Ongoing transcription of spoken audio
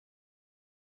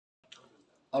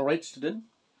Alright student,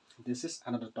 this is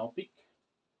another topic,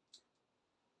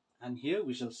 and here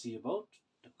we shall see about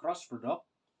the cross product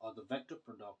or the vector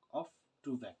product of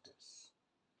two vectors.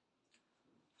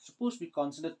 Suppose we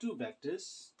consider two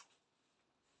vectors,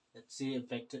 let's say a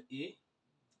vector A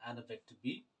and a vector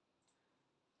B.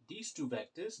 These two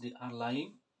vectors, they are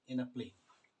lying in a plane.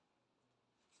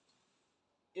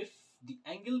 If the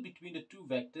angle between the two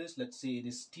vectors, let's say it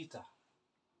is theta,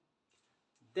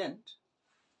 then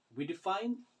we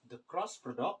define the cross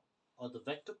product or the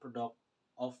vector product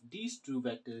of these two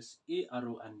vectors A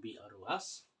arrow and B arrow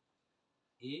as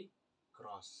A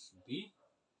cross B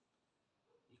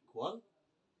equal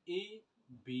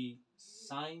AB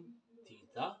sine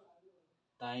theta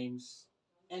times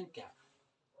n cap.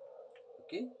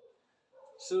 Okay,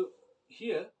 so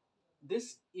here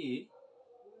this A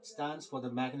stands for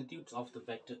the magnitude of the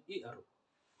vector A arrow,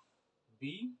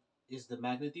 B is the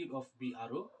magnitude of B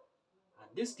arrow,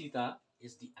 and this theta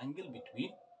is the angle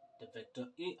between the vector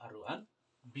A arrow and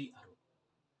B arrow.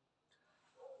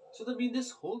 So that means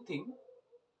this whole thing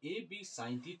AB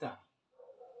sine theta,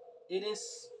 it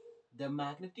is the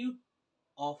magnitude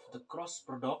of the cross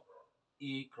product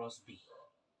A cross B.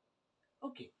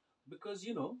 Okay, because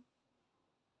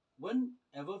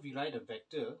whenever we write a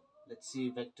vector, let's say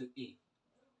vector A,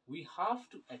 we have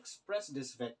to express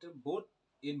this vector both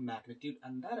in magnitude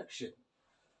and direction.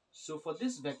 So for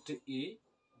this vector A,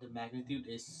 the magnitude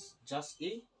is just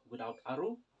A without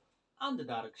arrow, and the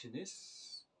direction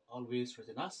is always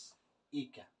written as A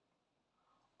cap.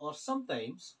 Or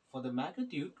sometimes for the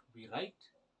magnitude we write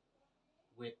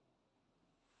with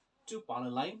two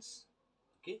parallel lines,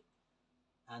 okay,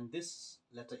 and this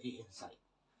letter A inside.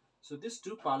 So this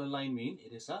two parallel line mean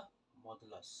it is a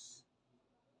modulus.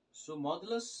 So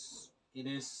modulus, it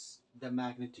is the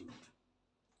magnitude.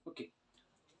 Okay,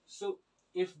 so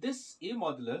if this A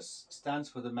modulus stands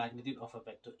for the magnitude of a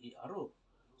vector A arrow,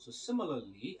 so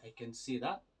similarly I can say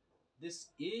that this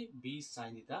AB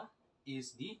sine theta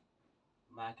is the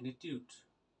magnitude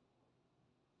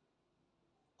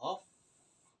of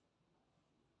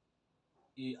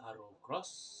A arrow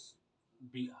cross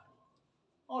B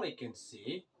arrow, or I can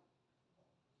say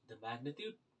the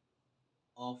magnitude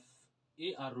of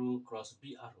A arrow cross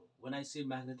B arrow. When I say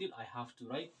magnitude, I have to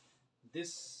write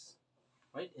this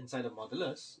right inside a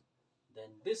modulus, then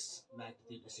this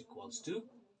magnitude is equals to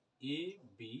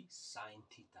AB sine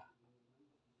theta.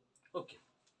 Okay,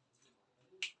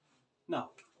 now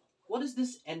what is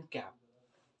this n cap?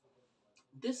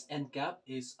 This n cap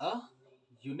is a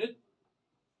unit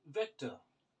vector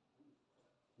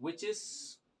which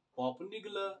is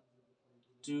perpendicular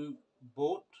to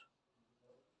both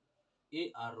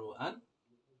A arrow and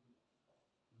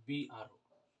B arrow.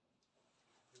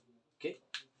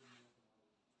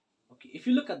 Okay, if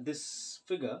you look at this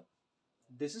figure,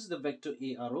 this is the vector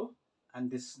A arrow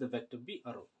and this is the vector B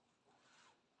arrow.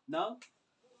 Now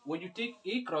when you take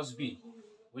A cross B,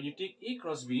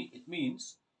 it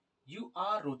means you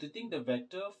are rotating the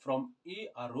vector from A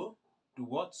arrow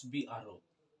towards B arrow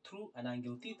through an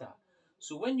angle theta.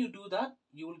 So when you do that,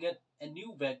 you will get a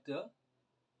new vector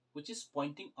which is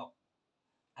pointing up,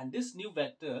 and this new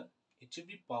vector, it should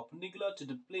be perpendicular to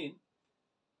the plane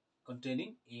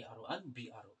containing A arrow and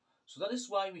B arrow. So that is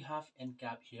why we have n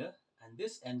cap here, and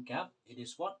this n cap, it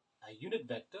is what? A unit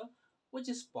vector which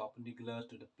is perpendicular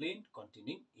to the plane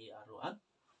containing A arrow and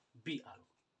B arrow.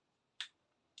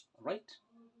 Alright?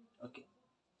 Okay.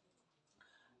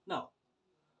 Now,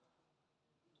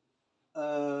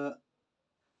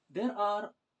 there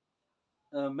are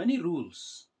many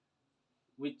rules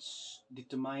which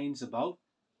determines about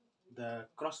the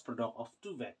cross product of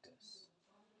two vectors.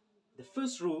 The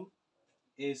first rule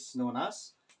is known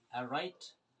as a right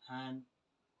hand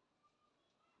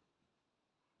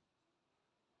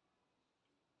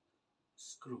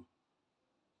screw.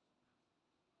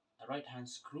 A right hand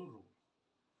screw rule.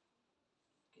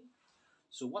 Okay.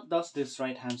 So what does this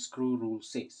right hand screw rule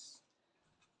says?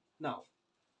 Now,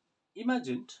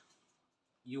 imagine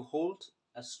you hold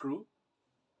a screw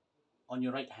on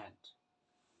your right hand,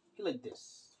 like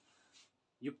this.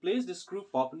 You place the screw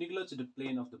perpendicular to the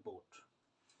plane of the board,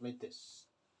 like this.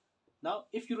 Now,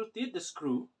 if you rotate the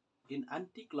screw in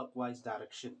anti-clockwise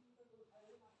direction,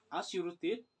 as you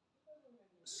rotate,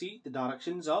 see the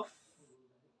directions of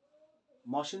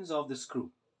motions of the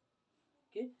screw.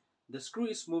 Okay, the screw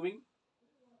is moving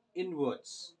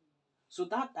inwards. So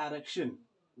that direction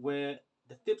where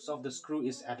the tips of the screw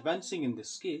is advancing in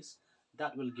this case,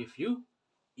 that will give you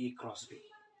A cross B.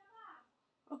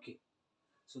 Okay,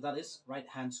 so that is right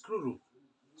hand screw rule.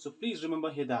 So please remember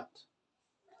here that,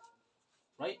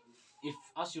 right? If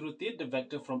as you rotate the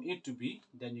vector from A to B,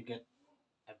 then you get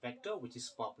a vector which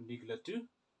is perpendicular to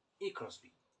A cross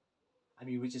B. I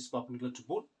mean, which is perpendicular to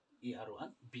both A arrow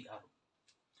and B arrow.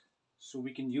 So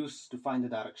we can use to find the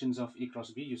directions of A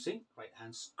cross B using right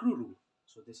hand screw rule.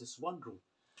 So this is one rule.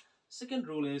 Second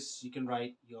rule is you can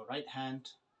write your right hand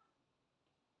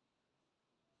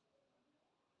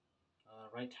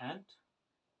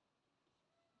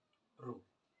rule.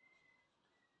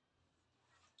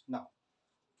 Now,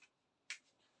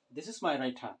 this is my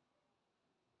right hand.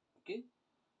 Okay.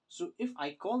 So if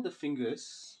I call the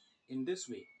fingers in this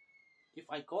way,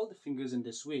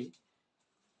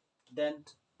 then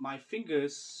my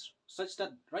fingers such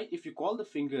that, right, if you call the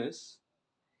fingers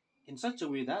in such a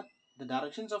way that the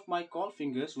directions of my call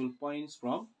fingers will point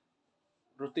from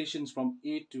rotations from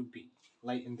A to B,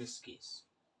 like in this case.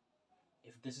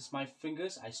 If this is my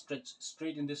fingers, I stretch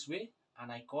straight in this way,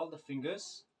 and I call the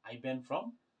fingers, I bend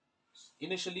from,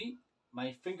 initially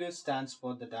my finger stands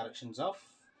for the directions of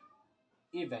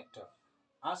A vector.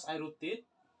 As I rotate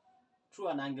through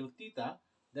an angle theta,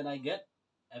 then I get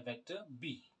a vector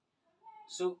B.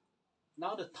 So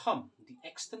now the thumb, the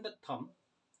extended thumb,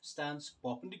 stands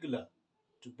perpendicular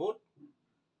to both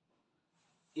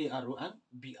A arrow and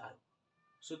B arrow.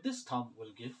 So this thumb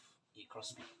will give A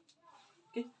cross B.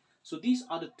 Okay, so these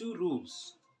are the two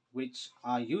rules which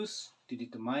are used to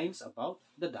determine about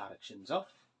the directions of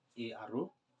A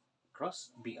arrow cross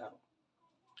B arrow.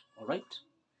 Alright.